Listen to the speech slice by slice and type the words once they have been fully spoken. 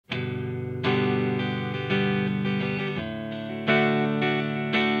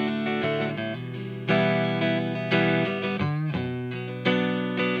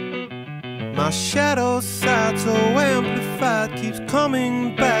shadow side so amplified keeps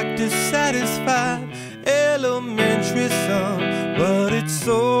coming back dissatisfied. Elementary son, but it's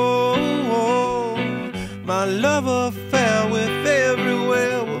so. My love affair with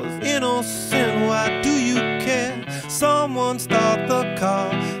everywhere was innocent. Why do you care? Someone start the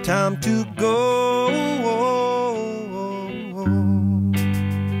car, time to go.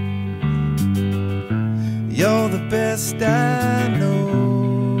 You're the best I know.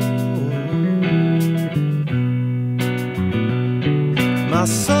 My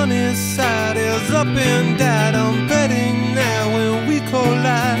sunny side is up and died. I'm betting now when we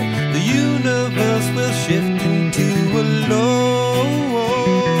collide, the universe will shift into a low.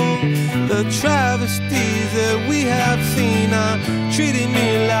 The travesties that we have seen are treating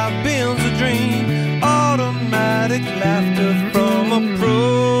me like Ben's a dream. Automatic laughter from a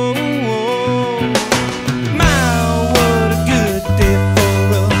pro. My, what a good day for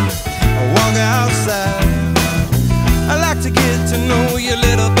a walk outside. I like to get to know you,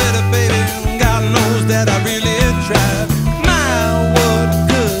 little